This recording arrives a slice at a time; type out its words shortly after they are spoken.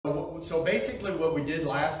so basically what we did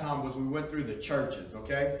last time was we went through the churches,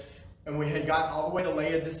 okay? And we had gotten all the way to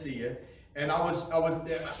Laodicea. And I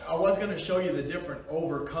was going to show you the different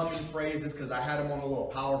overcoming phrases because I had them on a little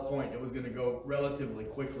PowerPoint. It was going to go relatively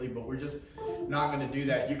quickly, but we're just not going to do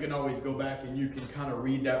that. You can always go back and you can kind of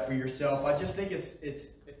read that for yourself. I just think it's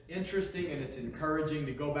interesting and it's encouraging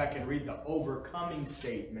to go back and read the overcoming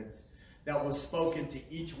statements that was spoken to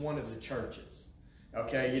each one of the churches.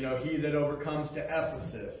 Okay, you know, he that overcomes to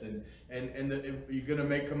Ephesus, and you're going to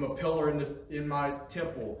make him a pillar in my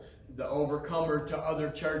temple. The overcomer to other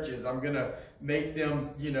churches, I'm going to make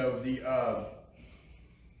them, you know,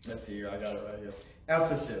 let's see here, I got it right here.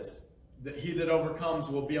 Ephesus, he that overcomes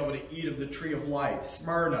will be able to eat of the tree of life.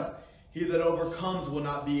 Smyrna, he that overcomes will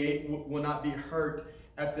not be hurt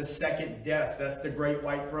at the second death. That's the great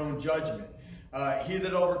white throne judgment. He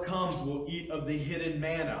that overcomes will eat of the hidden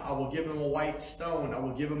manna. I will give him a white stone. I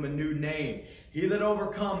will give him a new name. He that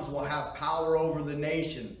overcomes will have power over the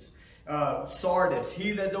nations. Sardis,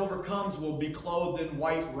 he that overcomes will be clothed in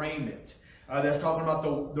white raiment. That's talking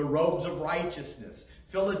about the robes of righteousness.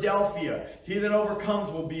 Philadelphia, he that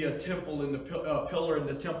overcomes will be a temple in the pillar in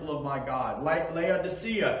the temple of my God.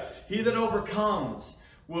 Laodicea, he that overcomes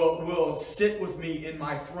will sit with me in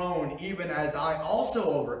my throne, even as I also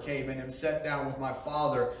overcame and am set down with my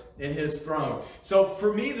Father in his throne. So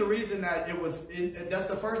for me, the reason that that's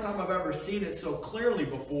the first time I've ever seen it so clearly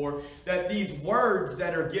before, that these words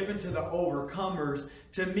that are given to the overcomers,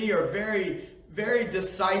 to me, are very, very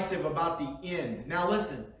decisive about the end. Now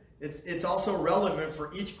listen, it's also relevant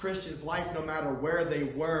for each Christian's life, no matter where they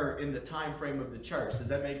were in the time frame of the church. Does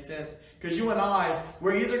that make sense? Because you and I,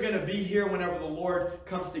 we're either going to be here whenever the Lord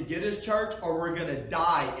comes to get his church, or we're going to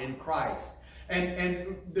die in Christ.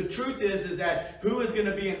 And the truth is that who is going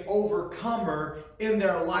to be an overcomer in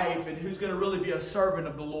their life, and who's going to really be a servant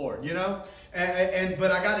of the Lord, you know?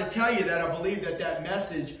 But I got to tell you that I believe that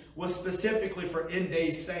message was specifically for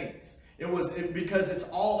end-day saints. Because it's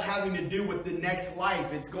all having to do with the next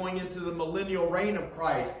life. It's going into the millennial reign of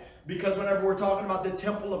Christ. Because whenever we're talking about the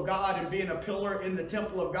temple of God and being a pillar in the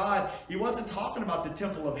temple of God, he wasn't talking about the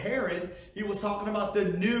temple of Herod. He was talking about the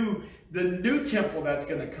new temple that's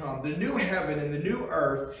going to come, the new heaven and the new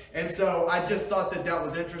earth. And so I just thought that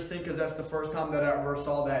was interesting, because that's the first time that I ever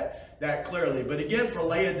saw that clearly. But again, for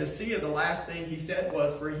Laodicea, the last thing he said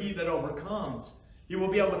was, for he that overcomes, he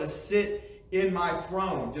will be able to sit in my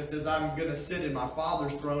throne, just as I'm going to sit in my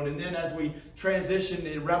Father's throne. And then as we transition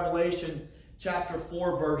in Revelation chapter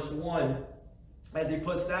 4, verse 1, as he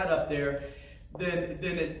puts that up there, then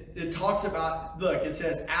it talks about, look, it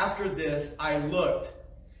says, after this I looked,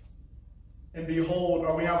 and behold,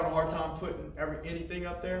 are we having a hard time putting anything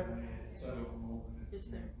up there?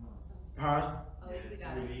 Is there? Huh? Oh, we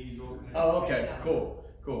got it. Oh, okay,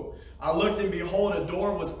 cool. I looked, and behold, a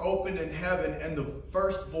door was opened in heaven, and the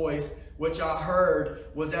first voice which I heard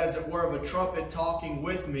was as it were of a trumpet talking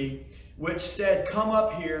with me, which said, come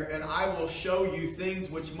up here, and I will show you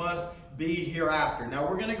things which must be hereafter. Now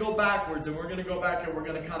we're going to go backwards, and we're going to go back and we're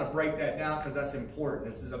going to kind of break that down, because that's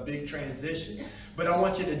important. This is a big transition. But I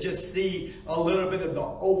want you to just see a little bit of the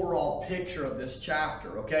overall picture of this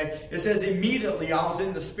chapter, okay? It says, immediately I was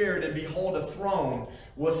in the Spirit, and behold, a throne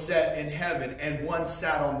was set in heaven, and one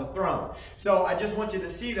sat on the throne. So I just want you to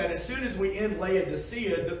see that as soon as we end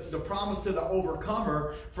Laodicea, the promise to the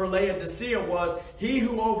overcomer for Laodicea was, he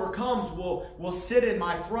who overcomes will sit in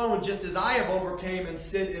my throne, just as I have overcame and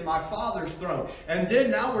sit in my Father's throne. And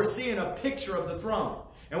then now we're seeing a picture of the throne.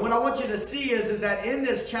 And what I want you to see is that in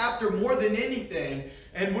this chapter, more than anything,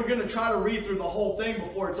 and we're going to try to read through the whole thing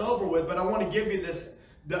before it's over with, but I want to give you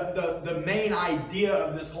the main idea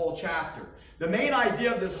of this whole chapter. The main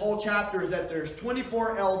idea of this whole chapter is that there's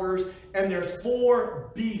 24 elders, and there's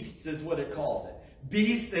 4 beasts, is what it calls it.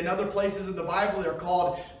 Beasts in other places of the Bible, they're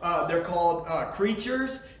called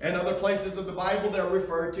creatures, and other places of the Bible they're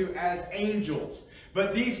referred to as angels.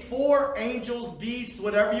 But these 4 angels, beasts,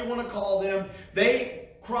 whatever you want to call them, they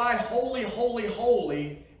cry, holy, holy,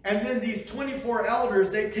 holy. And then these 24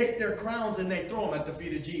 elders, they take their crowns and they throw them at the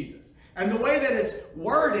feet of Jesus. And the way that it's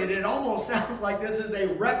worded, it almost sounds like this is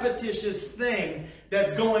a repetitious thing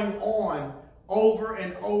that's going on over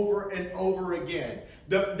and over and over again.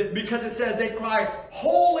 Because it says they cry,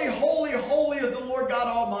 holy, holy, holy is the Lord God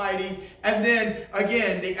Almighty. And then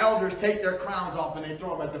again, the elders take their crowns off and they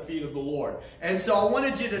throw them at the feet of the Lord. And so I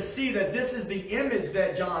wanted you to see that this is the image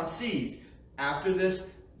that John sees. After this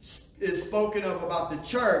is spoken of about the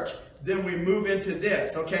church, then we move into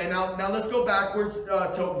this. Okay, now let's go backwards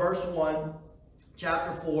to verse 1,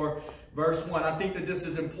 chapter 4, verse 1. I think that this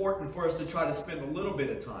is important for us to try to spend a little bit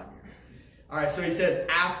of time here. All right, so he says,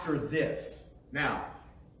 after this. Now,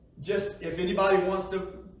 just if anybody wants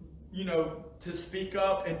to, to speak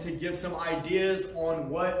up and to give some ideas on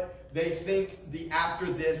what they think the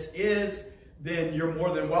after this is, then you're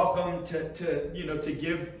more than welcome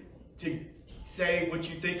to say what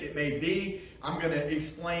you think it may be. I'm going to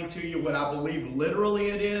explain to you what I believe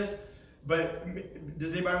literally it is. But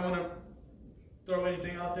does anybody want to throw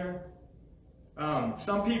anything out there?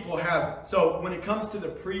 Some people have, so when it comes to the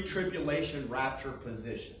pre-tribulation rapture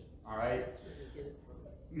position, all right,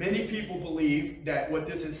 many people believe that what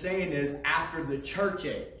this is saying is after the church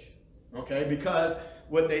age, okay, because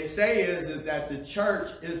what they say is that the church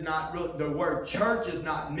is not really, the word church is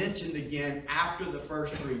not mentioned again after the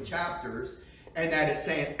first 3 chapters, and that it's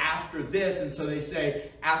saying after this, and so they say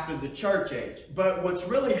after the church age. But what's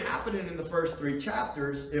really happening in the first 3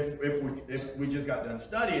 chapters, if we just got done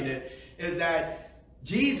studying it, is that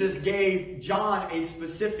Jesus gave John a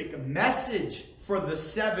specific message for the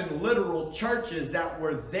 7 literal churches that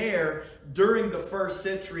were there during the 1st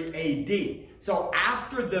century AD. So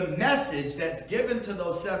after the message that's given to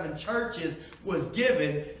those 7 churches was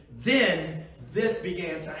given, then this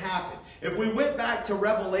began to happen. If we went back to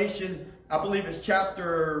Revelation, I believe it's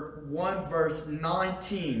chapter 1 verse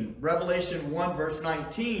 19, Revelation 1 verse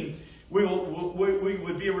 19, we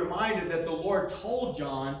would be reminded that the Lord told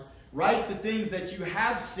John, write the things that you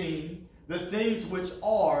have seen, the things which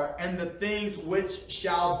are, and the things which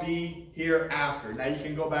shall be hereafter. Now you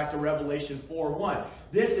can go back to Revelation 4:1.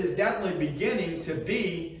 This is definitely beginning to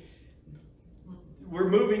be, we're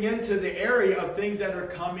moving into the area of things that are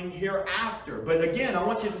coming hereafter. But again, I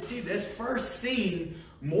want you to see this first scene,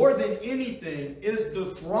 more than anything, is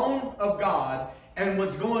the throne of God and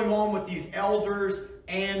what's going on with these elders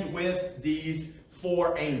and with these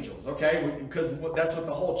 4 angels, okay? Because that's what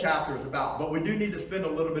the whole chapter is about. But we do need to spend a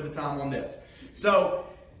little bit of time on this. So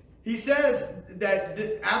he says that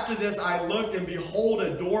after this I looked, and behold,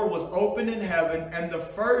 a door was opened in heaven, and the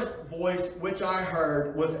first voice which I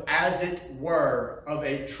heard was as it were of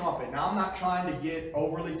a trumpet. Now I'm not trying to get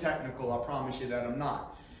overly technical, I promise you that I'm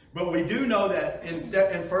not. But we do know that in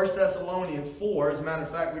 1 Thessalonians 4, as a matter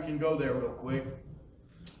of fact, we can go there real quick.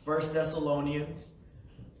 1 Thessalonians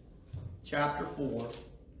chapter 4,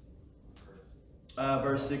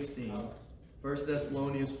 verse 16. 1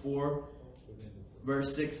 Thessalonians 4,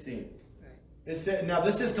 verse 16. It said, now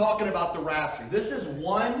this is talking about the rapture. This is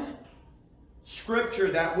one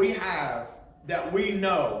scripture that we have that we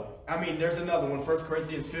know. I mean, there's another one. 1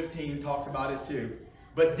 Corinthians 15 talks about it too.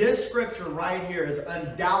 But this scripture right here is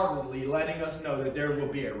undoubtedly letting us know that there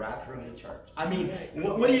will be a rapture in the church. I mean,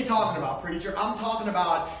 what are you talking about, preacher? I'm talking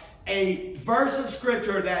about a verse of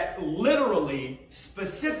scripture that literally,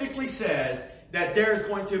 specifically says that there's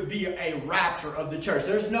going to be a rapture of the church.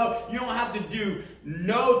 You don't have to do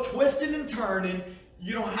no twisting and turning.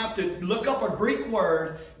 You don't have to look up a Greek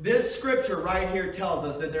word. This scripture right here tells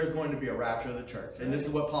us that there's going to be a rapture of the church. And this is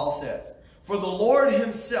what Paul says. For the Lord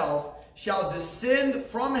himself shall descend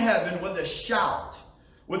from heaven with a shout,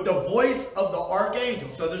 with the voice of the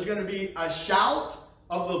archangel. So there's going to be a shout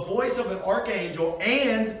of the voice of an archangel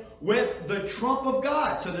and with the trump of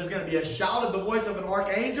God. So there's going to be a shout of the voice of an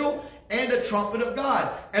archangel and a trumpet of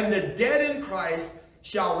God. And the dead in Christ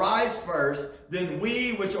shall rise first, then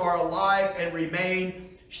we which are alive and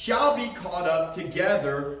remain shall be caught up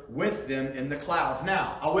together with them in the clouds.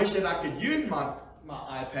 Now, I wish that I could use my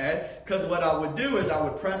iPad, because what I would do is I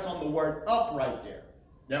would press on the word up right there.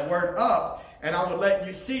 That word up, and I would let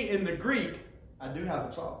you see in the Greek, I do have a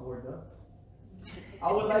chalkboard though.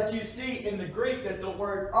 I would let you see in the Greek that the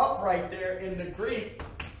word up right there in the Greek,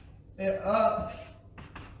 up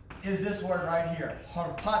is this word right here,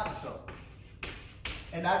 harpazo.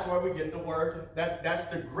 And that's where we get the word, that's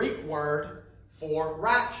the Greek word for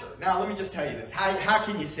rapture. Now let me just tell you this. How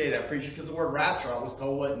can you say that, preacher? Because the word rapture, I was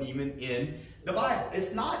told, wasn't even in the Bible.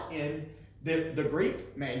 It's not in the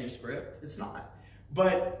Greek manuscript. It's not.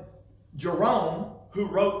 But Jerome, who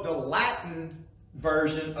wrote the Latin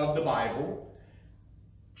version of the Bible,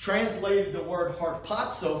 translated the word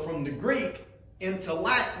harpazo from the Greek into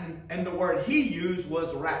Latin, and the word he used was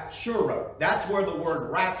rapturo. That's where the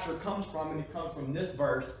word rapture comes from, and it comes from this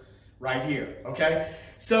verse right here, okay?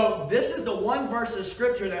 So this is the one verse of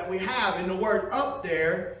scripture that we have, and the word up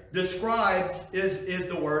there describes is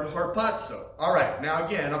the word harpazo. All right, now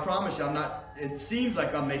again, I promise you, it seems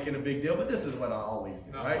like I'm making a big deal, but this is what I always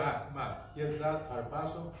do, right? Matt, here's that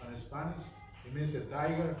harpazo, and in Spanish, it means a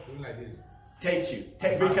tiger doing like this. Takes you.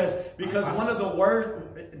 Because one of the words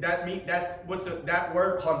that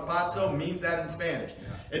word harpazo means that in Spanish.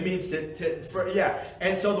 Yeah. It means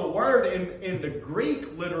and so the word in the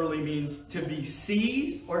Greek literally means to be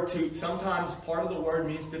seized, or to, sometimes part of the word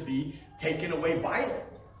means to be taken away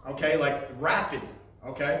violently. okay, like rapid,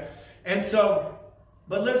 okay? And so,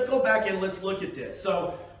 but let's go back and let's look at this.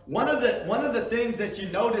 So one of the things that you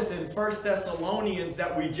noticed in 1 Thessalonians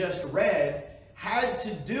that we just read had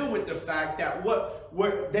to do with the fact that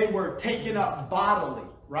they were taken up bodily,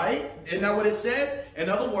 right? Isn't that what it said? In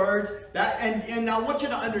other words, that and I want you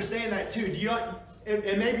to understand that too.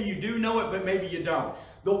 And maybe you do know it, but maybe you don't.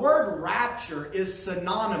 The word rapture is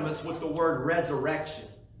synonymous with the word resurrection.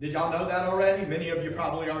 Did y'all know that already? Many of you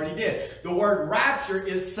probably already did. The word rapture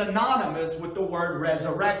is synonymous with the word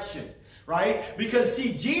resurrection, right? Because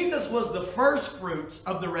see, Jesus was the first fruits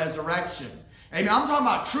of the resurrection. And I'm talking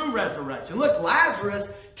about true resurrection. Look, Lazarus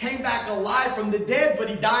came back alive from the dead, but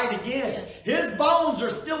he died again. His bones are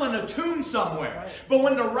still in a tomb somewhere. But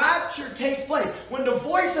when the rapture takes place, when the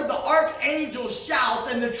voice of the archangel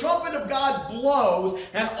shouts and the trumpet of God blows,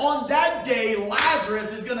 and on that day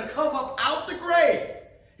Lazarus is going to come up out the grave.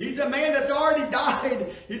 He's a man that's already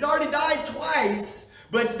died. He's already died twice.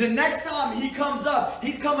 But the next time he comes up,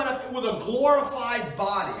 he's coming up with a glorified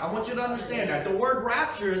body. I want you to understand that. The word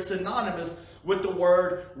rapture is synonymous with the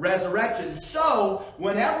word resurrection. So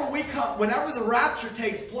whenever the rapture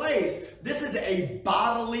takes place, this is a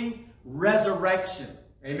bodily resurrection.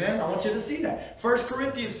 Amen? I want you to see that. 1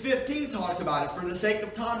 Corinthians 15 talks about it. For the sake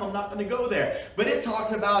of time, I'm not going to go there. But it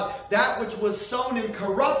talks about that which was sown in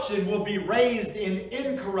corruption will be raised in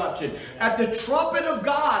incorruption. At the trumpet of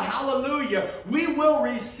God, hallelujah, we will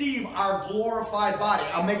receive our glorified body.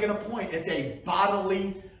 I'm making a point. It's a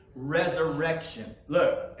bodily resurrection.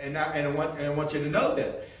 Look, and I want you to know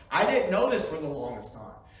this. I didn't know this for the longest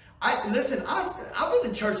time. Listen, I've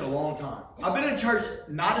been in church a long time. I've been in church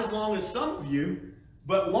not as long as some of you,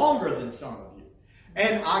 but longer than some of you.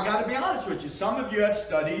 And I got to be honest with you. Some of you have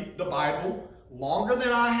studied the Bible longer than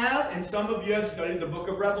I have, and some of you have studied the book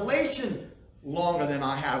of Revelation longer than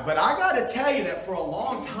I have. But I got to tell you that for a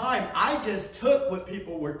long time, I just took what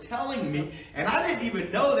people were telling me, and I didn't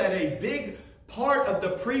even know that a big part of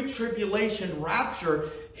the pre-tribulation rapture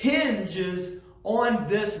hinges on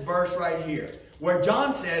this verse right here, where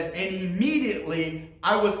John says, and immediately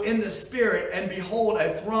I was in the Spirit, and behold,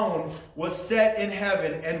 a throne was set in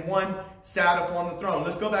heaven, and one sat upon the throne.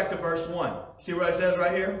 Let's go back to verse 1. See what it says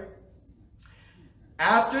right here?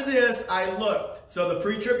 After this, I looked. So the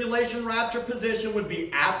pre-tribulation rapture position would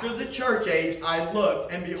be after the church age. I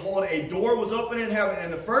looked, and behold, a door was open in heaven,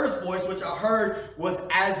 and the first voice which I heard was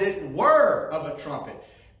as it were of a trumpet.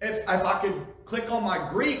 If I could click on my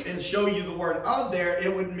Greek and show you the word of there,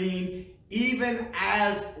 it would mean even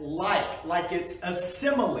as like it's a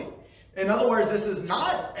simile. In other words, this is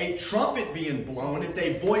not a trumpet being blown. It's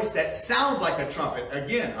a voice that sounds like a trumpet.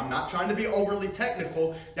 Again, I'm not trying to be overly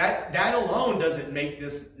technical. That alone doesn't make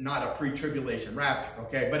this not a pre-tribulation rapture,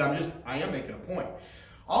 okay? But I am making a point.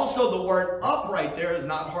 Also, the word up right there is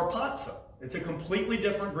not harpazo. It's a completely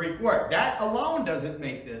different Greek word. That alone doesn't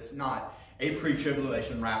make this not a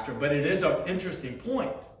pre-tribulation rapture, but it is an interesting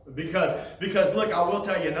point. Because look, I will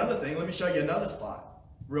tell you another thing. Let me show you another spot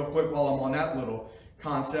real quick while I'm on that little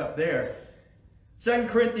concept there. 2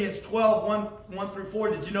 Corinthians 12, 1 through 4.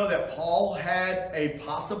 Did you know that Paul had a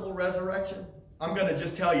possible resurrection? I'm going to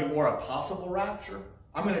just tell you, or a possible rapture.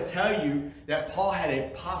 I'm going to tell you that Paul had a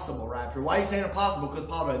possible rapture. Why are you saying impossible? Because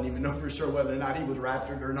Paul doesn't even know for sure whether or not he was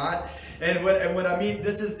raptured or not. And what I mean,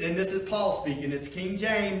 this is Paul speaking. It's King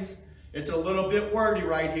James. It's a little bit wordy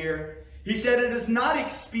right here. He said, it is not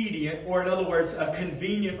expedient, or in other words, a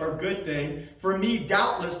convenient or good thing, for me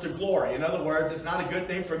doubtless to glory. In other words, it's not a good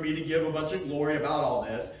thing for me to give a bunch of glory about all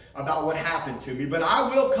this, about what happened to me. But I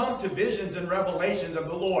will come to visions and revelations of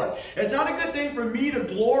the Lord. It's not a good thing for me to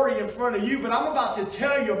glory in front of you, but I'm about to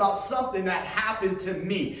tell you about something that happened to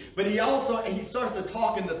me. But he starts to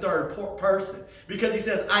talk in the third person, because he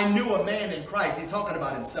says, I knew a man in Christ. He's talking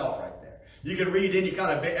about himself right there. You can read any kind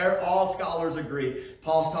of, all scholars agree,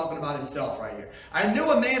 Paul's talking about himself right here. I knew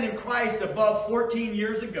a man in Christ above 14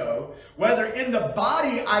 years ago, whether in the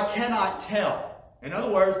body I cannot tell. In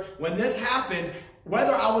other words, when this happened,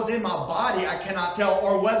 whether I was in my body I cannot tell,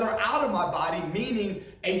 or whether out of my body, meaning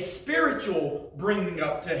a spiritual bringing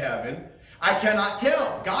up to heaven, I cannot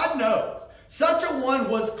tell. God knows. Such a one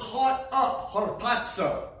was caught up,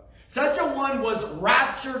 harpazo. Such a one was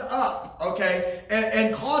raptured up, okay,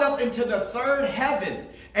 and caught up into the third heaven.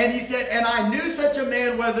 And he said, and I knew such a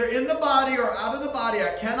man, whether in the body or out of the body,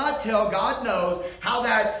 I cannot tell, God knows, how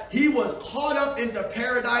that he was caught up into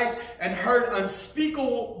paradise and heard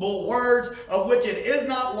unspeakable words of which it is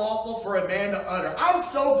not lawful for a man to utter. I'm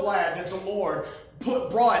so glad that the Lord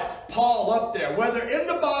brought Paul up there, whether in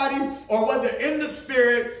the body or whether in the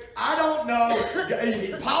spirit. I don't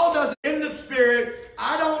know. Paul does it in the spirit.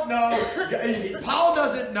 I don't know. Paul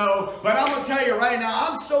doesn't know, but I'm going to tell you right now,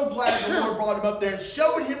 I'm so glad the Lord brought him up there and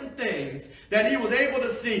showed him things that he was able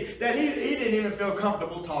to see that he didn't even feel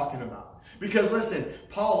comfortable talking about. Because listen,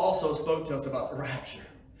 Paul also spoke to us about the rapture.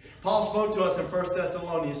 Paul spoke to us in 1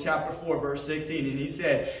 Thessalonians chapter 4, verse 16, and he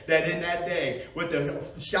said that in that day, with the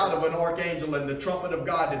shout of an archangel and the trumpet of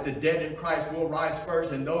God, that the dead in Christ will rise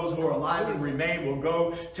first, and those who are alive and remain will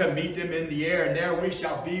go to meet them in the air, and there we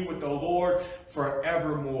shall be with the Lord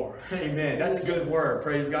forevermore. Amen. That's a good word.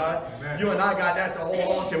 Praise God. Amen. You and I got that to hold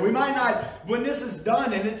on to. We might not, when this is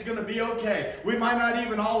done and it's going to be okay, we might not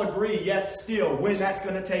even all agree yet still when that's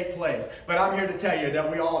going to take place. But I'm here to tell you that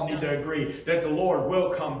we all need to agree that the Lord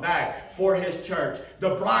will come back for his church.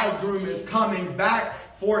 The bridegroom is coming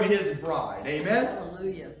back for his bride. Amen.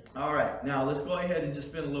 Hallelujah. All right. Now let's go ahead and just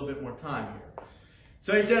spend a little bit more time here.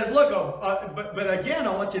 So he says, look, but again,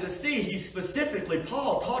 I want you to see, he specifically,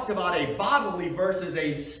 Paul talked about a bodily versus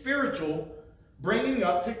a spiritual bringing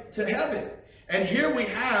up to heaven. And here we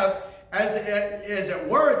have, as it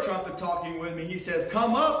were a trumpet talking with me, he says,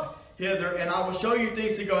 come up hither, and I will show you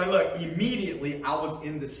things to go. And look, immediately I was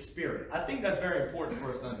in the spirit. I think that's very important for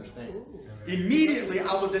us to understand. Immediately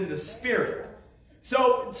I was in the spirit.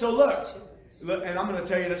 So look, and I'm going to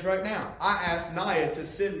tell you this right now. I asked Naya to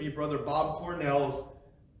send me Brother Bob Cornell's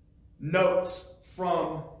notes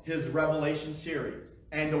from his Revelation series.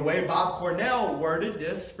 And the way Bob Cornell worded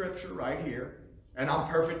this scripture right here, and I'm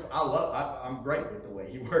great with the way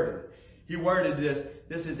he worded it. He worded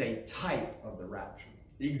this is a type of the rapture.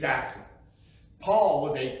 Exactly. Paul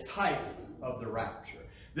was a type of the rapture.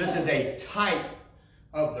 This is a type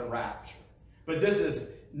of the rapture. But this is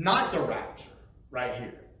not the rapture right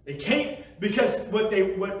here. It can't, because what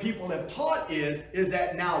people have taught is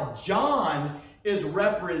that now John is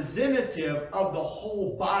representative of the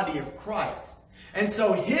whole body of Christ. And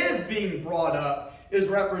so his being brought up is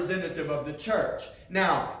representative of the church.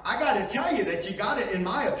 Now, I got to tell you that you got to, in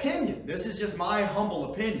my opinion, this is just my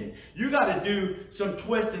humble opinion, you got to do some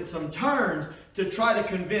twists and some turns to try to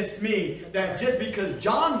convince me that just because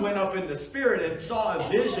John went up in the spirit and saw a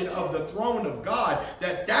vision of the throne of God,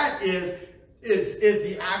 that is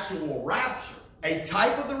the actual rapture. A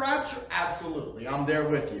type of the rapture? Absolutely. I'm there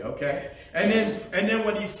with you, okay? And then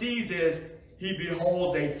what he sees is he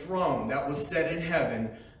beholds a throne that was set in heaven,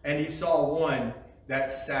 and he saw one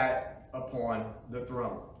that sat upon the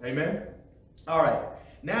throne. Amen? All right.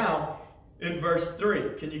 Now, in verse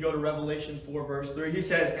 3, can you go to Revelation 4, verse 3? He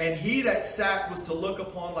says, and he that sat was to look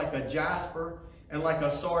upon like a jasper and like a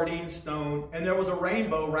sardine stone, and there was a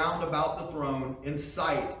rainbow round about the throne in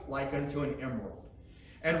sight like unto an emerald.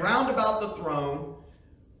 And round about the throne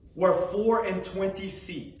were 24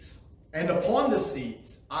 seats. And upon the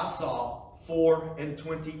seats I saw 24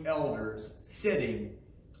 elders sitting,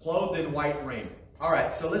 clothed in white raiment. All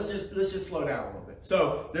right, so let's just slow down a little bit.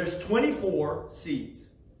 So there's 24 seats,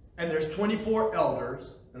 and there's 24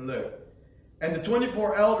 elders. And look, and the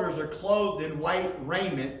 24 elders are clothed in white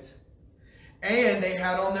raiment, and they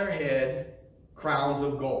had on their head crowns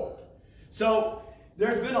of gold. So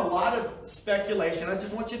there's been a lot of speculation. I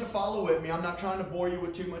just want you to follow with me. I'm not trying to bore you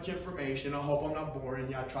with too much information. I hope I'm not boring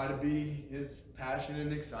you. I try to be as passionate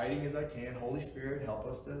and exciting as I can. Holy Spirit, help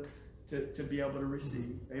us to be able to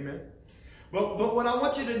receive. Amen. But what I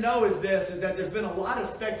want you to know is this, is that there's been a lot of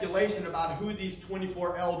speculation about who these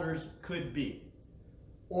 24 elders could be,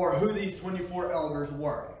 or who these 24 elders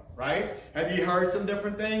were. Right? Have you heard some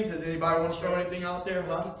different things? Does anybody want to throw anything out there?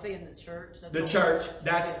 Huh? Keep saying the church. The church.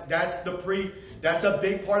 That's a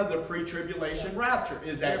big part of the pre-tribulation rapture.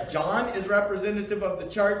 Is that John is representative of the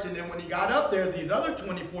church, and then when he got up there, these other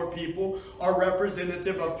 24 people are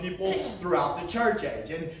representative of people throughout the church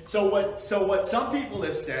age. And so what some people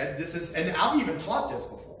have said, this is, and I've even taught this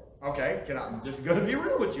before. Okay, I'm just going to be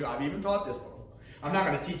real with you. I've even taught this before. I'm not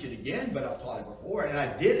going to teach it again, but I've taught it before, and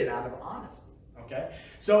I did it out of honesty. Okay,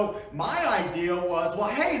 so my idea was, well,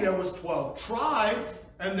 hey, there was 12 tribes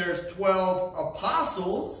and there's 12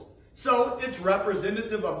 apostles, so it's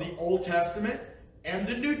representative of the Old Testament and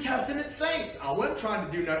the New Testament saints. I wasn't trying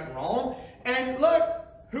to do nothing wrong. And look,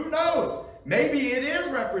 who knows? Maybe it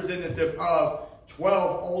is representative of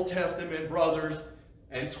 12 Old Testament brothers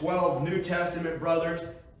and 12 New Testament brothers.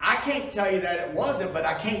 I can't tell you that it wasn't, but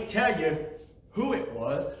I can't tell you who it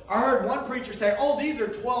was. I heard one preacher say, oh, these are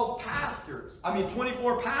 24 pastors,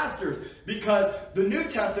 because the New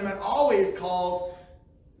Testament always calls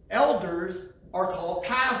elders are called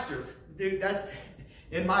pastors. Dude, that's,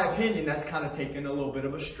 in my opinion, that's kind of taking a little bit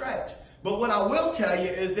of a stretch. But what I will tell you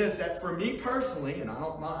is this, that for me personally, and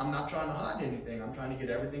I'm not trying to hide anything, I'm trying to get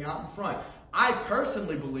everything out in front. I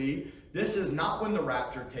personally believe this is not when the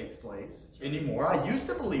rapture takes place anymore. I used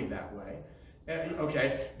to believe that way.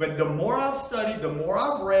 Okay, but the more I've studied, the more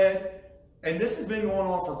I've read, and this has been going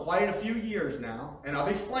on for quite a few years now, and I've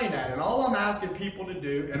explained that. And all I'm asking people to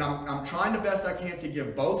do, and I'm trying the best I can to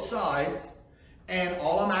give both sides, and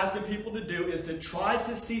all I'm asking people to do is to try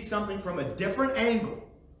to see something from a different angle.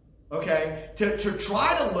 Okay, to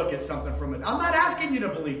try to look at something from it. I'm not asking you to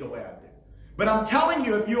believe the way I do, but I'm telling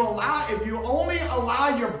you, if you only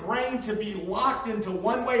allow your brain to be locked into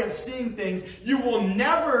one way of seeing things, you will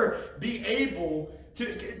never be able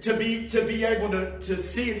to be able to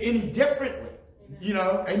see it any differently. Amen. You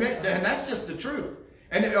know, amen. And that's just the truth.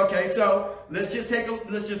 And okay, so let's just take.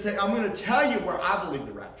 I'm going to tell you where I believe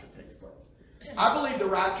the rapture takes place. I believe the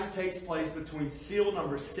rapture takes place between seal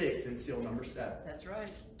number 6 and seal number 7. That's right.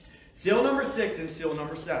 Seal number 6 and seal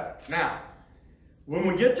number 7. Now, when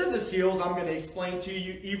we get to the seals, I'm going to explain to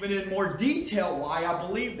you even in more detail why I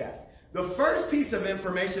believe that. The first piece of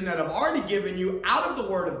information that I've already given you out of the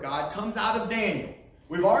Word of God comes out of Daniel.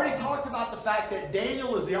 We've already talked about the fact that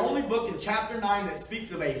Daniel is the only book in chapter 9 that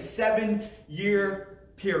speaks of a 7-year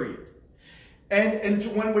period.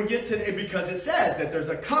 And when we get to it, because it says that there's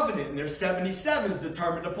a covenant and there's 77s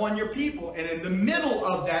determined upon your people. And in the middle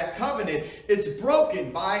of that covenant, it's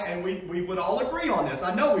broken by, and we would all agree on this.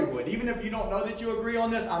 I know we would. Even if you don't know that you agree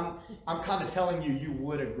on this, I'm kind of telling you, you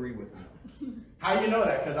would agree with me. How do you know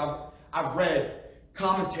that? Because I've read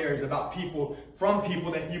commentaries about people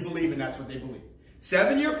that you believe, and that's what they believe.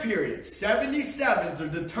 7-year period, 77s are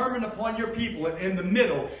determined upon your people, and in the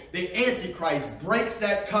middle, the Antichrist breaks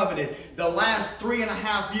that covenant. The last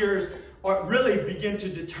 3.5 years really begin to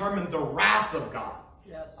determine the wrath of God.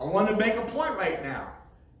 Yes. I want to make a point right now,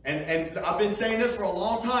 and I've been saying this for a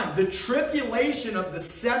long time. The tribulation of the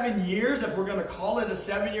 7 years, if we're going to call it a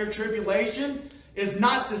 7-year tribulation, is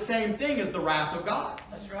not the same thing as the wrath of God.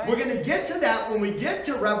 That's right. We're going to get to that when we get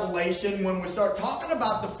to Revelation, when we start talking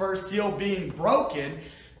about the first seal being broken.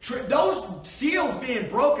 Those seals being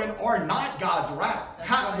broken are not God's wrath.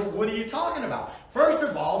 Right. What are you talking about? First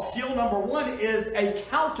of all, seal number 1 is a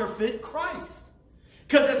counterfeit Christ.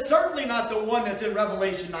 Because it's certainly not the one that's in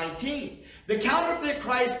Revelation 19. The counterfeit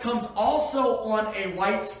Christ comes also on a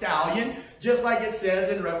white stallion, just like it says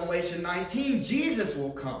in Revelation 19. Jesus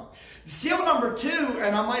will come. Seal number 2,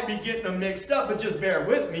 and I might be getting them mixed up, but just bear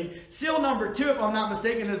with me. Seal number 2, if I'm not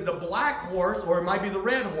mistaken, is the black horse, or it might be the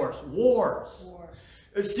red horse, wars.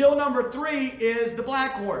 Seal number 3 is the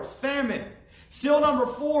black horse, famine. Seal number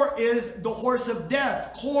 4 is the horse of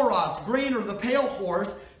death, chloros, green, or the pale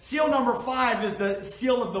horse. Seal number 5 is the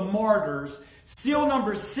seal of the martyrs. Seal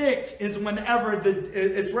number 6 is whenever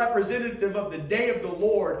it's representative of the day of the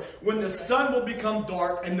Lord, when the sun will become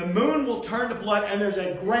dark and the moon will turn to blood and there's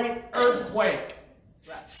a great earthquake.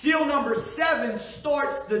 Right. Seal number 7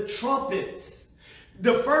 starts the trumpets.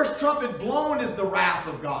 The first trumpet blown is the wrath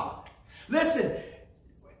of God. Listen,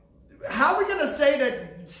 how are we going to say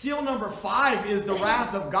that seal number 5 is the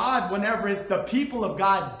wrath of God whenever it's the people of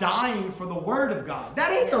God dying for the word of God?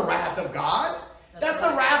 That ain't the wrath of God. That's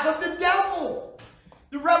the wrath of the devil.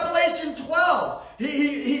 The Revelation 12,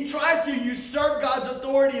 he tries to usurp God's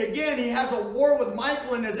authority again. He has a war with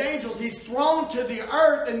Michael and his angels. He's thrown to the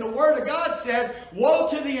earth, and the word of God says, woe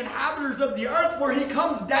to the inhabitants of the earth, for he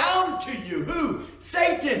comes down to you. Who?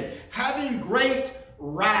 Satan, having great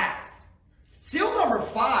wrath. Seal number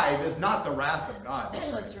 5 is not the wrath of God.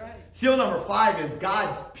 That's right. Seal number 5 is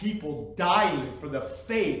God's people dying for the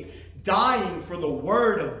faith, dying for the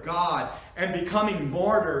word of God, and becoming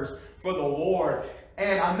martyrs for the Lord.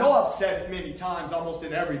 And I know I've said it many times, almost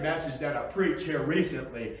in every message that I preach here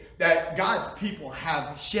recently, that God's people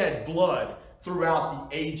have shed blood throughout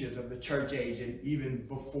the ages of the church age and even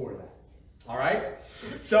before that. All right?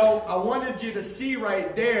 So I wanted you to see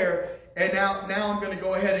right there, and now I'm going to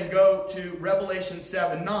go ahead and go to Revelation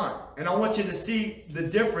 7:9. And I want you to see the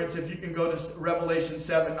difference. If you can go to Revelation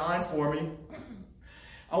 7:9 for me.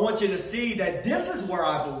 I want you to see that this is where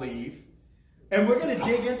I believe, and we're going to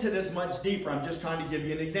dig into this much deeper. I'm just trying to give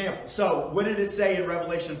you an example. So, what did it say in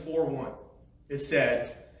Revelation 4:1? It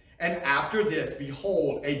said, and after this,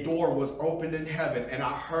 behold, a door was opened in heaven, and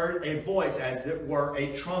I heard a voice as it were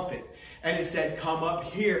a trumpet. And it said, come up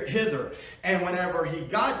hither. And whenever he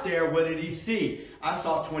got there, what did he see? I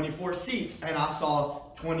saw 24 seats, and I saw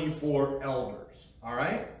 24 elders. All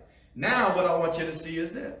right? Now, what I want you to see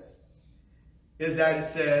is this. Is that it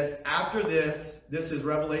says, after this is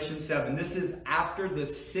Revelation 7. This is after the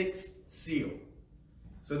 6th seal.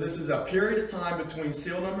 So this is a period of time between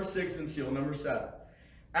seal number 6 and seal number 7.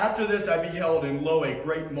 After this I beheld, and lo, a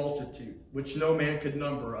great multitude, which no man could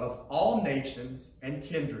number, of all nations and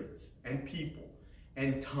kindreds and people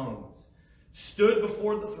and tongues stood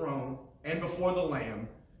before the throne and before the Lamb,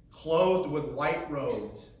 clothed with white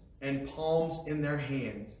robes and palms in their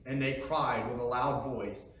hands. And they cried with a loud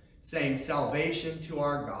voice, saying, Salvation to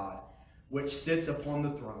our God, which sits upon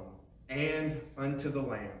the throne, and unto the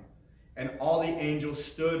Lamb. And all the angels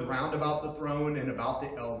stood round about the throne and about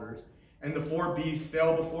the elders. And the four beasts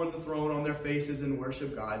fell before the throne on their faces and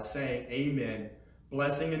worshiped God, saying, Amen.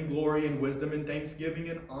 Blessing and glory and wisdom and thanksgiving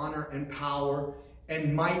and honor and power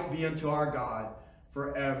and might be unto our God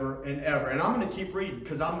forever and ever. And I'm going to keep reading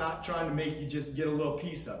because I'm not trying to make you just get a little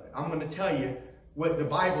piece of it. I'm going to tell you what the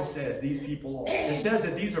Bible says these people are. It says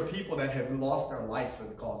that these are people that have lost their life for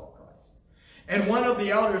the cause of Christ. And one of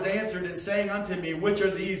the elders answered and saying unto me, Which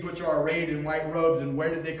are these which are arrayed in white robes, and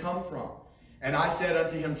where did they come from? And I said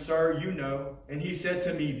unto him, Sir, you know. And he said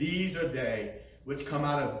to me, These are they which come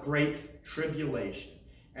out of great tribulation,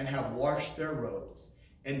 and have washed their robes,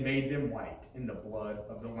 and made them white in the blood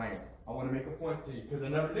of the Lamb. I want to make a point to you, because I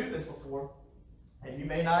never knew this before. And you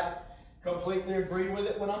may not completely agree with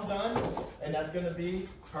it when I'm done, and that's going to be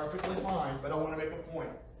perfectly fine, but I want to make a point.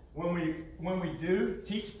 When we do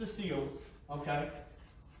teach the seals, okay,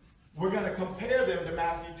 we're going to compare them to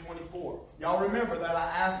Matthew 24. Y'all remember that I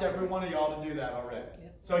asked every one of y'all to do that already.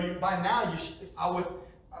 Yep. So by now,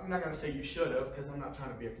 I'm not going to say you should have, because I'm not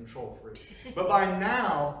trying to be a control freak. But by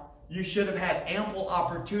now, you should have had ample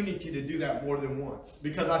opportunity to do that more than once.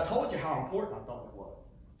 Because I told you how important I thought it was.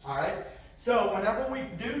 All right? So whenever we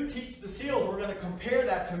do teach the seals, we're going to compare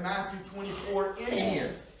that to Matthew 24 in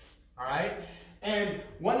here. All right? And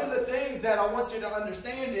one of the things that I want you to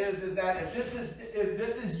understand is that if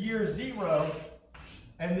this is year 0,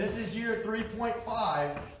 and this is year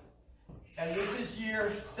 3.5, and this is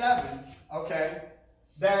year 7, okay,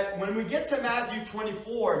 that when we get to Matthew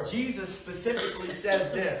 24, Jesus specifically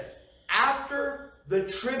says this, after the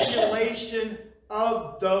tribulation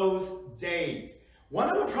of those days. One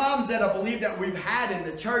of the problems that I believe that we've had in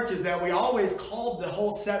the church is that we always called the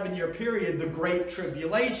whole 7-year period the Great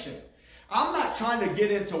Tribulation. I'm not trying to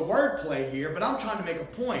get into wordplay here, but I'm trying to make a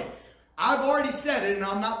point. I've already said it, and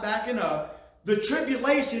I'm not backing up. The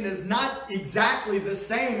tribulation is not exactly the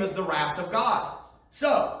same as the wrath of God.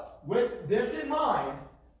 So, with this in mind,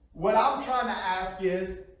 what I'm trying to ask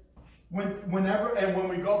is, when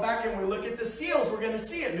we go back and we look at the seals, we're going to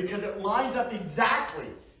see it because it lines up exactly.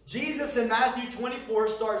 Jesus in Matthew 24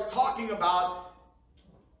 starts talking about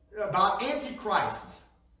antichrists.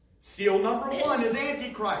 Seal number 1 is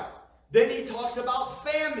antichrist. Then he talks about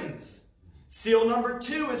famines. Seal number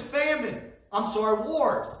 2 is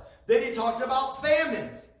wars. Then he talks about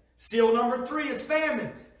famines. Seal number 3 is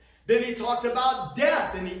famines. Then he talks about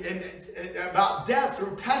death and about death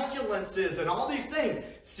through pestilences and all these things.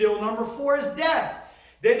 Seal number 4 is death.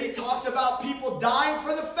 Then he talks about people dying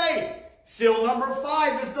for the faith. Seal number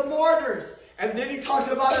 5 is the martyrs. And then he talks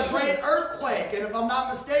about a great earthquake. And if I'm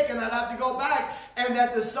not mistaken, I'd have to go back. And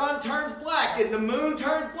that the sun turns black and the moon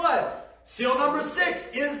turns blood. Seal number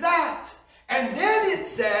 6 is that. And then it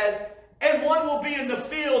says, and one will be in the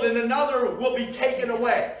field and another will be taken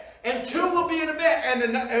away. And 2 will be in a bed.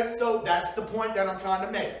 And so that's the point that I'm trying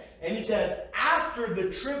to make. And he says, after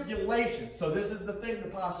the tribulation. So this is the thing to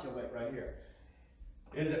postulate right here.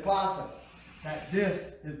 Is it possible that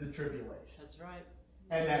this is the tribulation? That's right.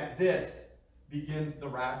 And that this begins the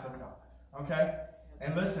wrath of God. Okay?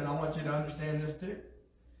 And listen, I want you to understand this too.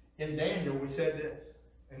 In Daniel, we said this.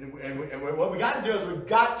 And what we got to do is we've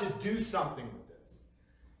got to do something with this.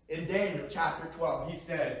 In Daniel chapter 12, he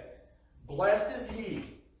said, Blessed is he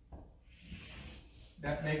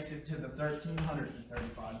that makes it to the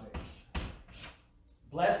 1,335 days.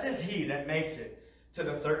 Blessed is he that makes it to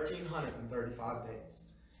the 1,335 days.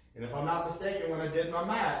 And if I'm not mistaken, when I did my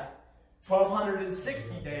math,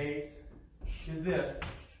 1,260 days is this.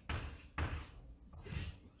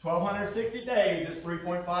 1,260 days is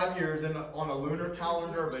 3.5 years on a lunar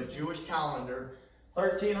calendar of a Jewish calendar.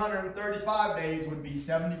 1,335 days would be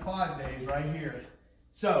 75 days right here.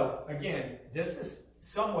 So, again, this is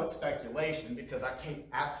somewhat speculation because I can't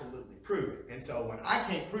absolutely prove it. And so when I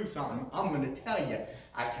can't prove something, I'm going to tell you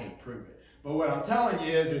I can't prove it. But what I'm telling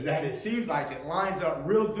you is that it seems like it lines up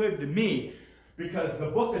real good to me because the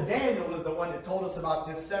book of Daniel is the one that told us about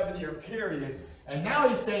this 7-year period. And now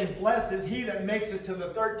he's saying, blessed is he that makes it to the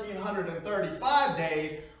 1,335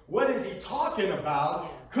 days. What is he talking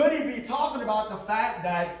about? Could he be talking about the fact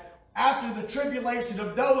that after the tribulation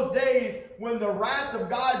of those days, when the wrath of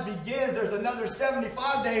God begins, there's another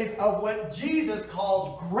 75 days of what Jesus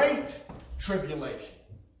calls great tribulation.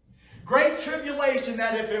 Great tribulation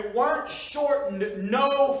that if it weren't shortened,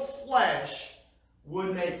 no flesh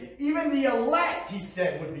would make it. Even the elect, he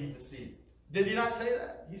said, would be deceived. Did he not say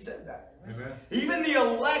that? He said that. Amen. Even the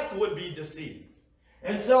elect would be deceived.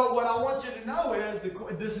 And so what I want you to know is,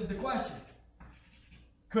 this is the question.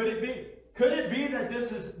 Could it be? Could it be that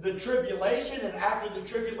this is the tribulation, and after the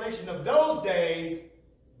tribulation of those days,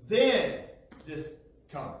 then this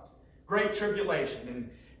comes? Great tribulation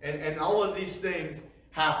and all of these things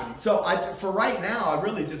happening. So for right now, I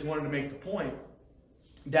really just wanted to make the point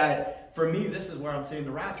that for me, this is where I'm seeing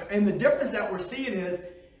the rapture. And the difference that we're seeing is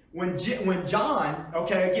when John,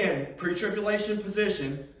 okay, again, pre-tribulation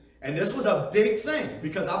position, and this was a big thing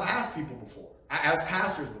because I've asked people before. I asked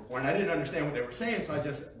pastors before, and I didn't understand what they were saying, so I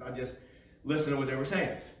just listened to what they were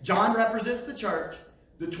saying. John represents the church.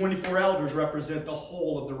 The 24 elders represent the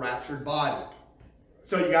whole of the raptured body.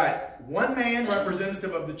 So you got one man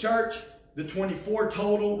representative of the church, the 24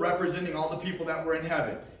 total representing all the people that were in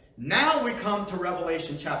heaven. Now we come to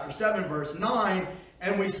Revelation chapter 7, verse 9,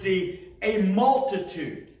 and we see a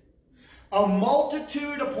multitude. A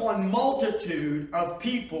multitude upon multitude of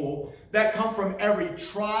people that come from every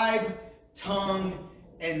tribe, tongue,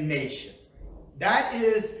 and nation. That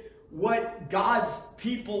is what God's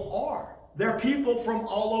people are. They're people from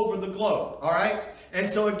all over the globe, all right? And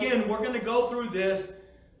so again, we're going to go through this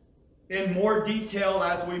in more detail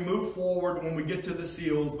as we move forward when we get to the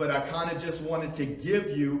seals, but I kind of just wanted to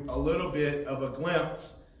give you a little bit of a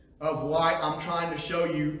glimpse of why I'm trying to show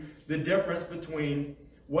you the difference between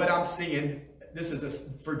what I'm seeing.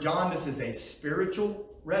 For John, this is a spiritual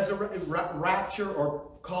rapture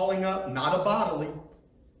or calling up, not a bodily.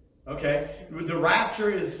 Okay? The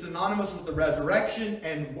rapture is synonymous with the resurrection,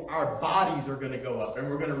 and our bodies are going to go up, and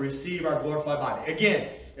we're going to receive our glorified body. Again,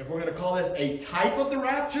 if we're going to call this a type of the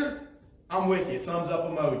rapture, I'm with you, thumbs up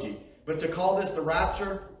emoji. But to call this the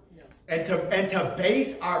rapture, and to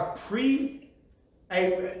base our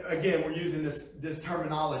again, we're using this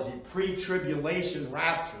terminology, pre-tribulation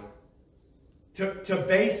rapture, to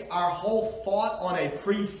base our whole thought on a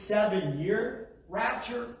pre-7-year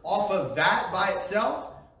rapture off of that by itself,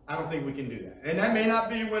 I don't think we can do that. And that may not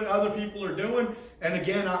be what other people are doing. And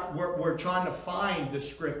again, we're trying to find the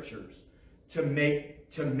scriptures to make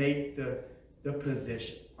the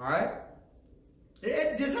position. All right?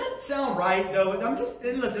 Does that sound right, though?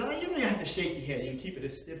 And listen, you don't even have to shake your head. You can keep it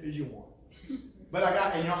as stiff as you want. But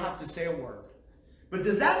and you don't have to say a word. But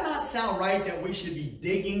does that not sound right that we should be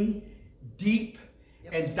digging deep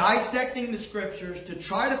and dissecting the scriptures to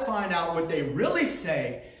try to find out what they really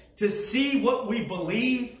say, to see what we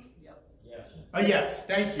believe? Yes. Yes,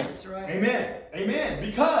 thank you. That's right. Amen. Amen.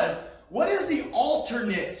 Because what is the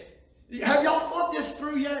alternate? Have y'all thought this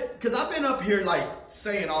through yet? Because I've been up here like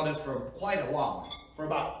saying all this for quite a while, for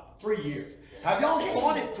about 3 years. Have y'all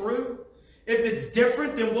thought it through? If it's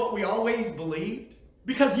different than what we always believed?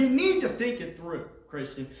 Because you need to think it through,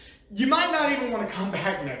 Christian. You might not even want to come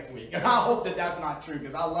back next week. And I hope that that's not true,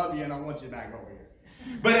 because I love you and I want you back over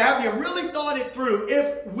here. But have you really thought it through?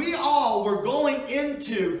 If we all were going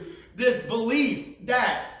into this belief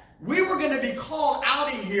that we were going to be called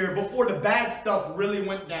out of here before the bad stuff really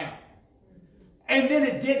went down, and then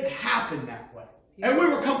it didn't happen that way, and we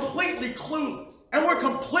were completely clueless, and we're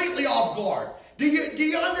completely off guard. Do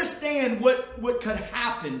you understand what could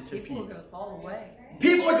happen to people? People are going to fall away.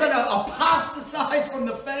 People are going to apostatize from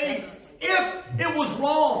the faith if it was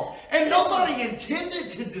wrong. And nobody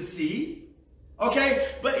intended to deceive.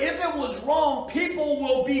 Okay? But if it was wrong, people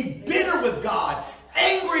will be bitter with God,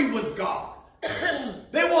 angry with God.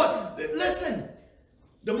 They want, listen,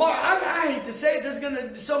 I hate to say it, there's going to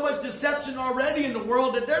be so much deception already in the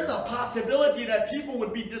world that there's a possibility that people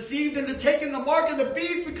would be deceived into taking the mark of the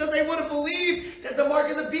beast because they would have believed that the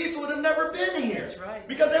mark of the beast would have never been here. That's right.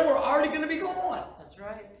 Because they were already going to be gone. That's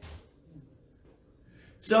right.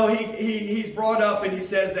 So he's brought up, and he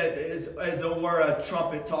says that as though were a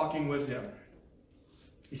trumpet talking with him.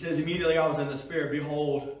 He says, immediately I was in the spirit,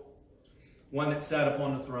 behold, one that sat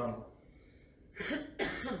upon the throne.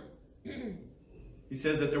 He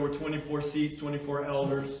says that there were 24 seats, 24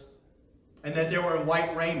 elders, and that they were in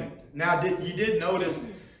white raiment. Now, you did notice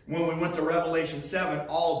when we went to Revelation 7,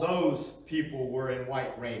 all those people were in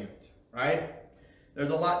white raiment, right?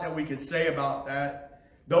 There's a lot that we could say about that.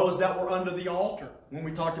 Those that were under the altar, when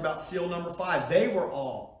we talked about seal number 5, they were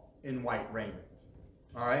all in white raiment,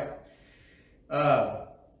 all right?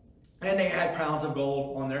 And they had crowns of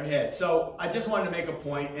gold on their head. So I just wanted to make a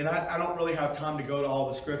point, and I don't really have time to go to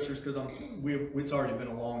all the scriptures because it's already been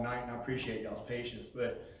a long night, and I appreciate y'all's patience.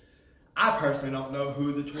 But I personally don't know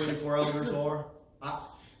who the 24 elders are.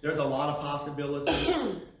 There's a lot of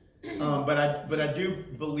possibilities, but I do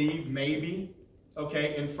believe maybe,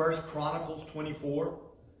 okay, in 1 Chronicles 24,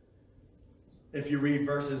 if you read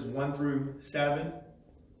verses 1 through 7,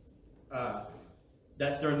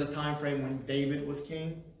 that's during the time frame when David was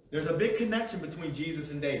king. There's a big connection between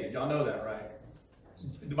Jesus and David. Y'all know that, right?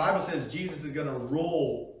 The Bible says Jesus is going to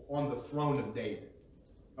rule on the throne of David.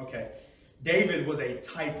 Okay. David was a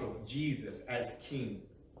type of Jesus as king.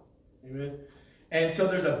 Amen. And so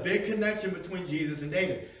there's a big connection between Jesus and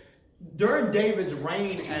David. During David's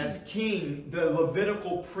reign as king, the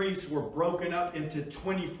Levitical priests were broken up into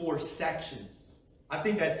 24 sections. I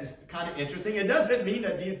think that's kind of interesting. It doesn't mean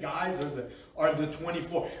that these guys are the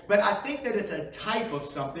 24, but I think that it's a type of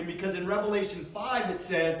something, because in Revelation 5 it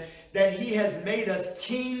says that he has made us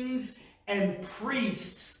kings and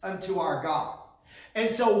priests unto our God. And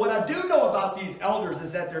so what I do know about these elders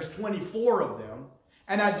is that there's 24 of them,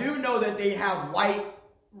 and I do know that they have white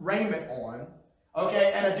raiment on.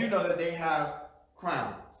 Okay, and I do know that they have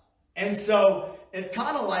crowns. And so it's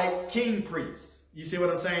kind of like king priests. You see what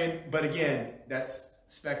I'm saying? But again, that's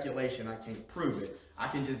speculation. I can't prove it. I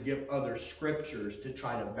can just give other scriptures to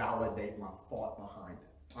try to validate my thought behind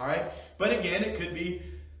it. All right? But again, it could be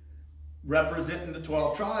representing the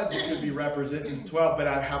 12 tribes. It could be representing the 12. But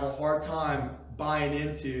I have a hard time buying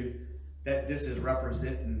into that this is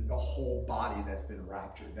representing the whole body that's been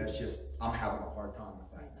raptured. That's just, I'm having a hard time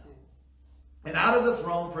with that now. And out of the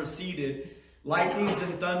throne proceeded lightnings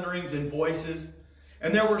and thunderings and voices.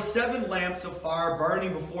 And there were 7 lamps of fire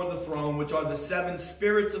burning before the throne, which are the 7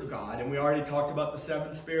 spirits of God. And we already talked about the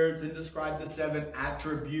 7 spirits and described the 7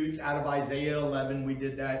 attributes out of Isaiah 11. We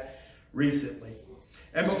did that recently.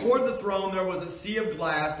 And before the throne there was a sea of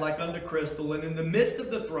glass like unto crystal. And in the midst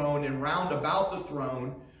of the throne and round about the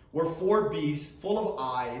throne were 4 beasts full of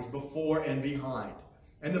eyes before and behind.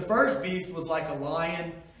 And the first beast was like a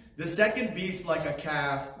lion, the second beast like a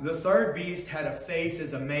calf, the third beast had a face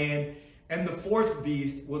as a man, and the fourth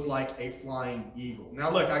beast was like a flying eagle.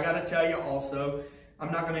 Now look, I got to tell you also,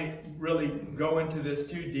 I'm not going to really go into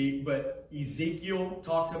this too deep, but Ezekiel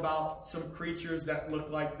talks about some creatures that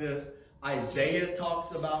look like this. Isaiah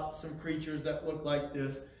talks about some creatures that look like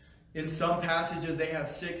this. In some passages they have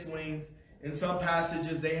 6 wings. In some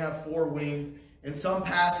passages they have 4 wings. In some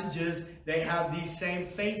passages they have these same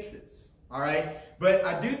faces. All right? But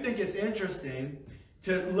I do think it's interesting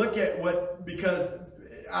to look at what, because,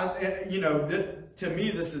 to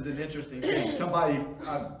me this is an interesting thing. Somebody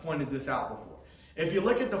pointed this out before. If you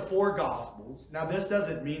look at the 4 Gospels, now this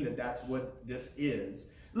doesn't mean that that's what this is.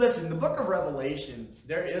 Listen, the book of Revelation,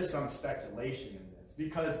 there is some speculation in this,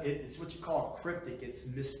 because it's what you call cryptic. It's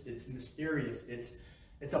mysterious.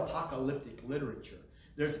 It's apocalyptic literature.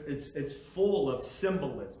 It's full of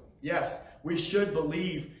symbolism. Yes, we should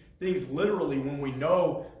believe things literally when we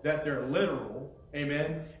know that they're literal.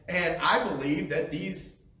 Amen. And I believe that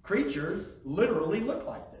these creatures literally look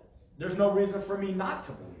like this. There's no reason for me not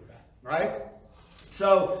to believe that, right?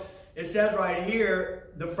 So it says right here,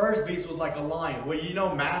 the first beast was like a lion. Well, you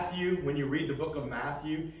know Matthew, when you read the book of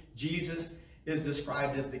Matthew, Jesus is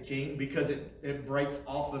described as the king because it breaks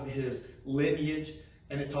off of his lineage,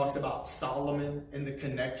 and it talks about Solomon and the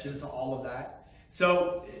connection to all of that.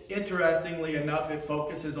 So, interestingly enough, it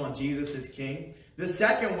focuses on Jesus as king. The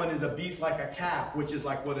second one is a beast like a calf, which is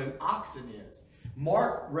like what an oxen is.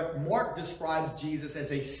 Mark describes Jesus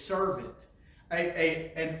as a servant.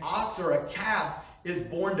 An ox or a calf is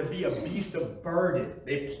born to be a beast of burden.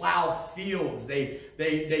 They plow fields.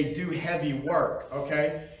 They do heavy work,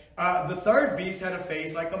 okay? The third beast had a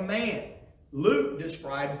face like a man. Luke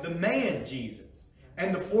describes the man Jesus.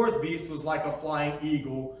 And the fourth beast was like a flying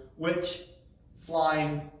eagle, which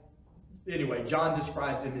anyway, John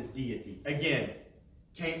describes him as deity. Again,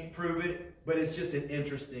 can't prove it, but it's just an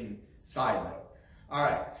interesting side note. All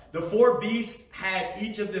right, the 4 beasts had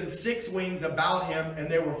each of them 6 wings about him,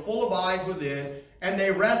 and they were full of eyes within, and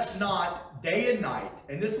they rest not day and night.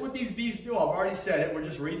 And this is what these beasts do. I've already said it. We're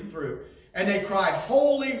just reading through. And they cry,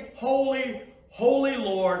 Holy, holy, holy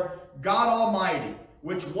Lord, God Almighty,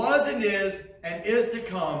 which was and is to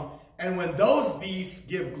come. And when those beasts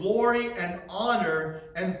give glory and honor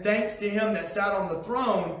and thanks to him that sat on the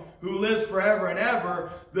throne, who lives forever and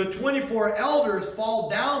ever, the 24 elders fall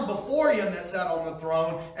down before him that sat on the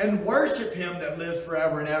throne and worship him that lives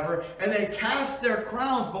forever and ever. And they cast their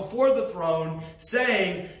crowns before the throne,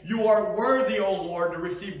 saying, You are worthy, O Lord, to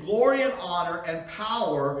receive glory and honor and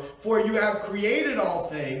power, for you have created all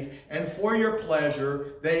things, and for your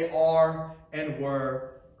pleasure they are and were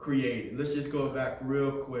created. Let's just go back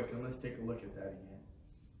real quick and let's take a look at that again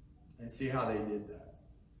and see how they did that.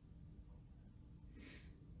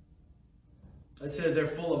 It says they're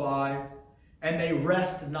full of eyes and they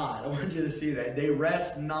rest not. I want you to see that. They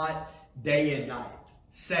rest not day and night,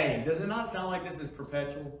 saying, does it not sound like this is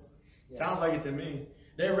perpetual? Yeah. Sounds like it to me.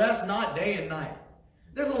 They rest not day and night.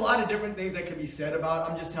 There's a lot of different things that can be said about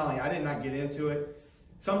it. I'm just telling you, I did not get into it.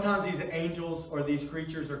 Sometimes these angels or these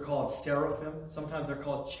creatures are called seraphim. Sometimes they're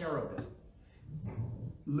called cherubim.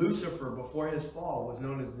 Lucifer, before his fall, was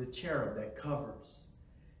known as the cherub that covers.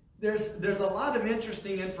 There's a lot of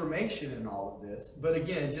interesting information in all of this, but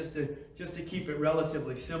again, just to keep it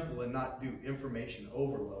relatively simple and not do information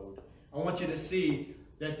overload, I want you to see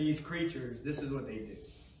that these creatures, this is what they do.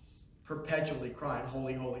 Perpetually crying,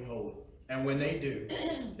 holy, holy, holy. And when they do,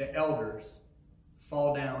 the elders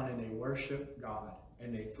fall down and they worship God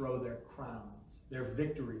and they throw their crowns, their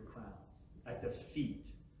victory crowns, at the feet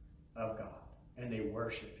of God. And they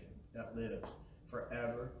worship him that lives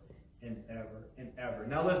forever and ever and ever.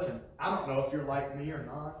 Now listen, I don't know if you're like me or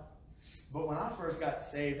not, but when I first got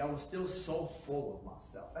saved, I was still so full of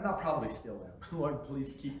myself. And I probably still am. Lord,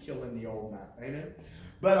 please keep killing the old man. Amen?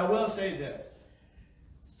 But I will say this.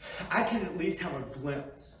 I can at least have a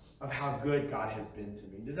glimpse of how good God has been to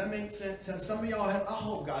me. Does that make sense? And some of y'all have, I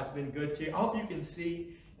hope God's been good to you. I hope you can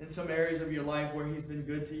see in some areas of your life where he's been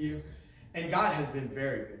good to you. And God has been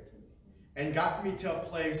very good to me. And got me to a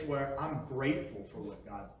place where I'm grateful for what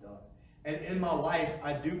God's done. And in my life,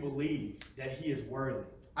 I do believe that he is worthy.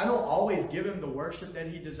 I don't always give him the worship that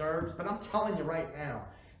he deserves, but I'm telling you right now,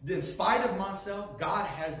 in spite of myself, God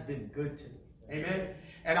has been good to me. Amen?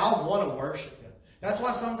 And I want to worship him. That's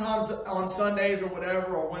why sometimes on Sundays or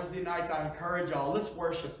whatever, or Wednesday nights, I encourage y'all, let's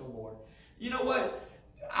worship the Lord. You know what?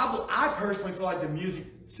 I personally feel like the music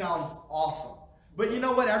sounds awesome. But you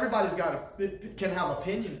know what? Everybody's can have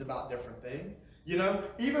opinions about different things. You know,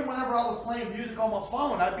 even whenever I was playing music on my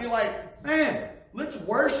phone, I'd be like, man, let's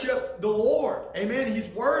worship the Lord. Amen. He's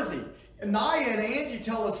worthy. And Naya and Angie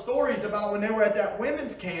tell us stories about when they were at that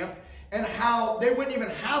women's camp and how they wouldn't even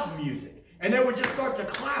have music. And they would just start to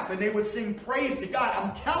clap and they would sing praise to God.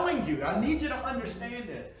 I'm telling you, I need you to understand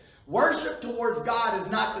this. Worship towards God is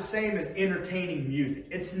not the same as entertaining music.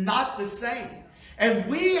 It's not the same. And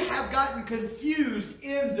we have gotten confused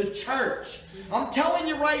in the church. I'm telling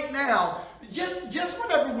you right now, just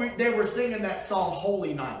whenever they were singing that song,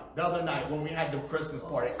 Holy Night, the other night when we had the Christmas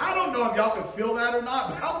party. I don't know if y'all can feel that or not,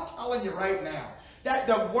 but I'm telling you right now, that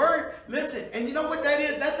the word, listen, and you know what that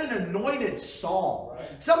is? That's an anointed song. Right.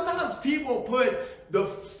 Sometimes people put the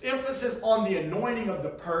emphasis on the anointing of the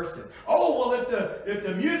person. Oh, well, if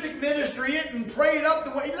the music ministry isn't prayed up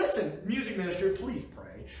the way, listen, music ministry, please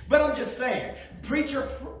pray. But I'm just saying, preacher,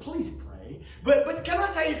 please pray. But can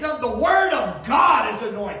I tell you something? The Word of God is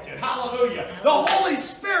anointed. Hallelujah. The Holy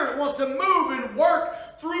Spirit wants to move and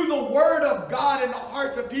work through the Word of God in the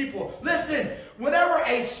hearts of people. Listen, whenever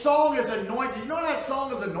a song is anointed, you know that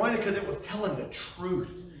song is anointed because it was telling the truth.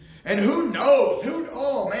 And who knows? Who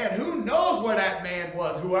knows where that man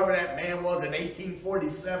was, whoever that man was in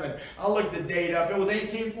 1847. I looked the date up. It was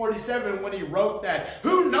 1847 when he wrote that.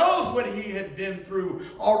 Who knows what he had been through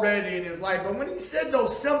already in his life. But when he said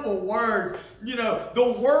those simple words, you know,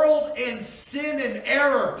 the world in sin and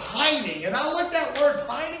error pining. And I looked that word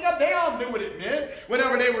pining up. They all knew what it meant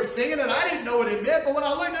whenever they were singing it. I didn't know what it meant. But when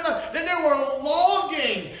I looked it up, then they were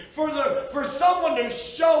longing for someone to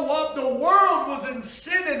show up. The world was in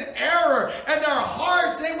sin and error, and their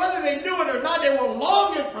hearts, whether they knew it or not, they were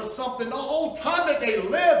longing for something the whole time that they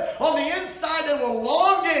lived. On the inside, they were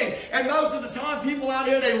longing. And those are the time people out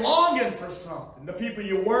here, they longing for something. The people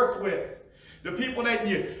you work with, the people that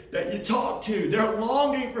you talk to, they're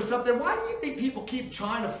longing for something. Why do you think people keep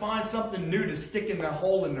trying to find something new to stick in their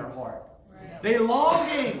hole in their heart? Right. They're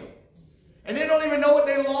longing, and they don't even know what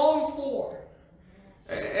they long for.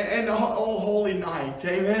 And oh, holy night,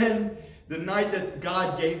 amen. The night that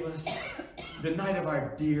God gave us, the night of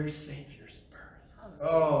our dear Savior's birth.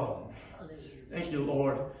 Oh, thank you,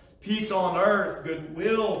 Lord. Peace on earth,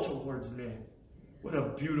 goodwill towards men. What a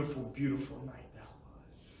beautiful, beautiful night that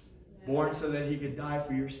was. Born so that he could die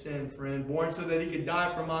for your sin, friend. Born so that he could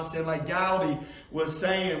die for my sin, like Gowdy was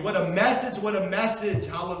saying. What a message, what a message.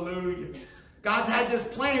 Hallelujah. God's had this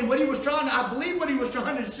plan. I believe what he was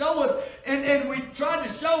trying to show us, and we tried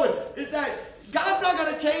to show it, is that God's not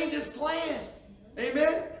going to change his plan.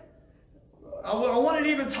 Amen? I wanted to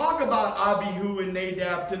even talk about Abihu and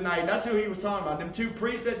Nadab tonight. That's who he was talking about. Them two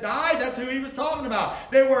priests that died, that's who he was talking about.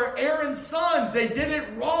 They were Aaron's sons. They did it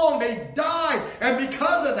wrong. They died. And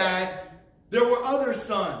because of that, there were other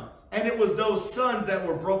sons. And it was those sons that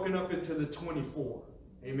were broken up into the 24,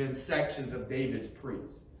 amen, sections of David's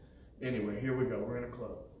priests. Anyway, here we go. We're going to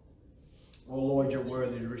close. Oh, Lord, you're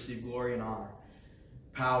worthy to receive glory and honor.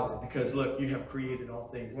 Power, because look, you have created all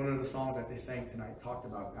things. One of the songs that they sang tonight talked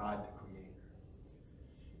about God the Creator.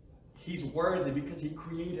 He's worthy because he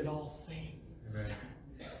created all things. Amen.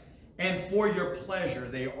 And for your pleasure,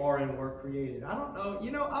 they are and were created. I don't know. You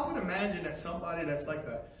know, I would imagine that somebody that's like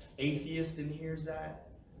an atheist and hears that,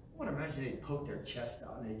 I would imagine they'd poke their chest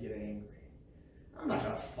out and they'd get angry. I'm not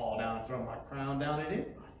going to fall down and throw my crown down at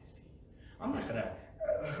anybody's feet. I'm not going to,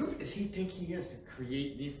 who does he think he is to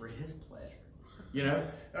create me for his pleasure? You know?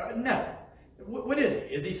 No. What is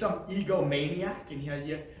he? Is he some egomaniac?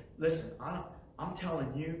 And listen, I'm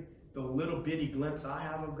telling you, the little bitty glimpse I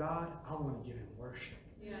have of God, I want to give him worship.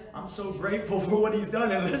 Yeah. I'm so grateful for what he's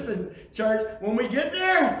done. And listen, church, when we get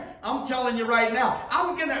there, I'm telling you right now,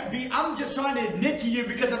 I'm just trying to admit to you,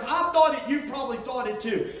 because if I thought it, you've probably thought it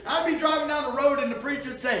too. I'd be driving down the road and the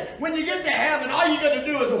preacher would say, when you get to heaven, all you got to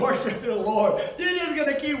do is worship the Lord. You're just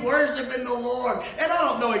going to keep worshiping the Lord. And I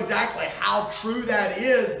don't know exactly how true that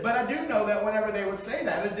is, but I do know that whenever they would say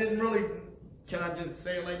that, it didn't really, can I just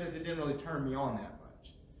say it like this? It didn't really turn me on that much.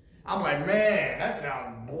 I'm like, man, that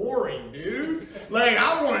sounds boring, dude. Like,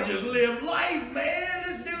 I want to just live life, man.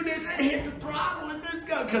 Let's do this and hit the throttle and just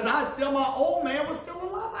go. Because my old man was still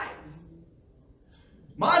alive.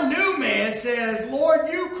 My new man says, Lord,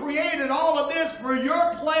 you created all of this for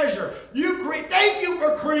your pleasure. Thank you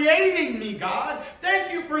for creating me, God.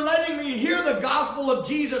 Thank you for letting me hear the gospel of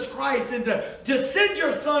Jesus Christ and to send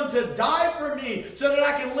your son to die for me so that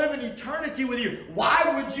I can live in eternity with you.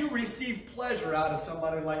 Why would you receive pleasure out of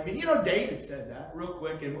somebody like me? You know, David said that real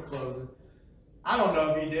quick and we're closing. I don't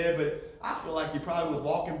know if he did, but I feel like he probably was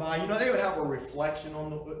walking by. You know, they would have a reflection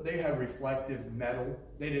they had reflective metal.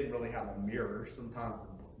 They didn't really have a mirror. Sometimes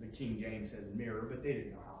the King James says mirror, but they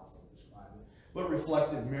didn't know how else to describe it. But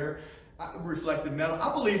reflective mirror, reflective metal.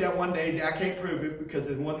 I believe that one day, I can't prove it because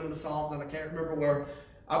it's one of the Psalms and I can't remember where,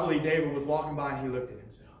 I believe David was walking by and he looked at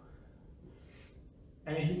himself.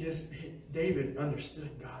 And David understood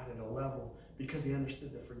God at a level because he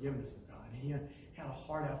understood the forgiveness of God. And he had a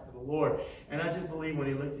heart after the Lord. And I just believe when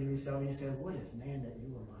he looked at himself, he said, what is man that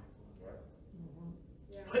you are mindful of?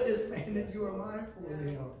 Yeah. What is man that you are mindful of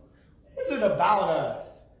him? What is it about us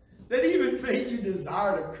that even made you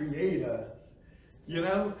desire to create us? You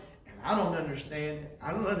know? And I don't understand.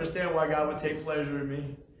 I don't understand why God would take pleasure in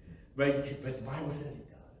me. But the Bible says he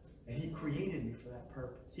does. And he created me for that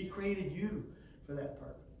purpose. He created you for that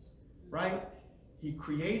purpose. Right? He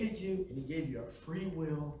created you and he gave you a free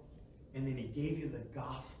will. And then he gave you the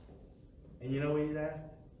gospel. And you know what he's asking?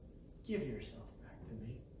 Give yourself back to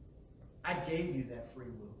me. I gave you that free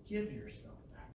will. Give yourself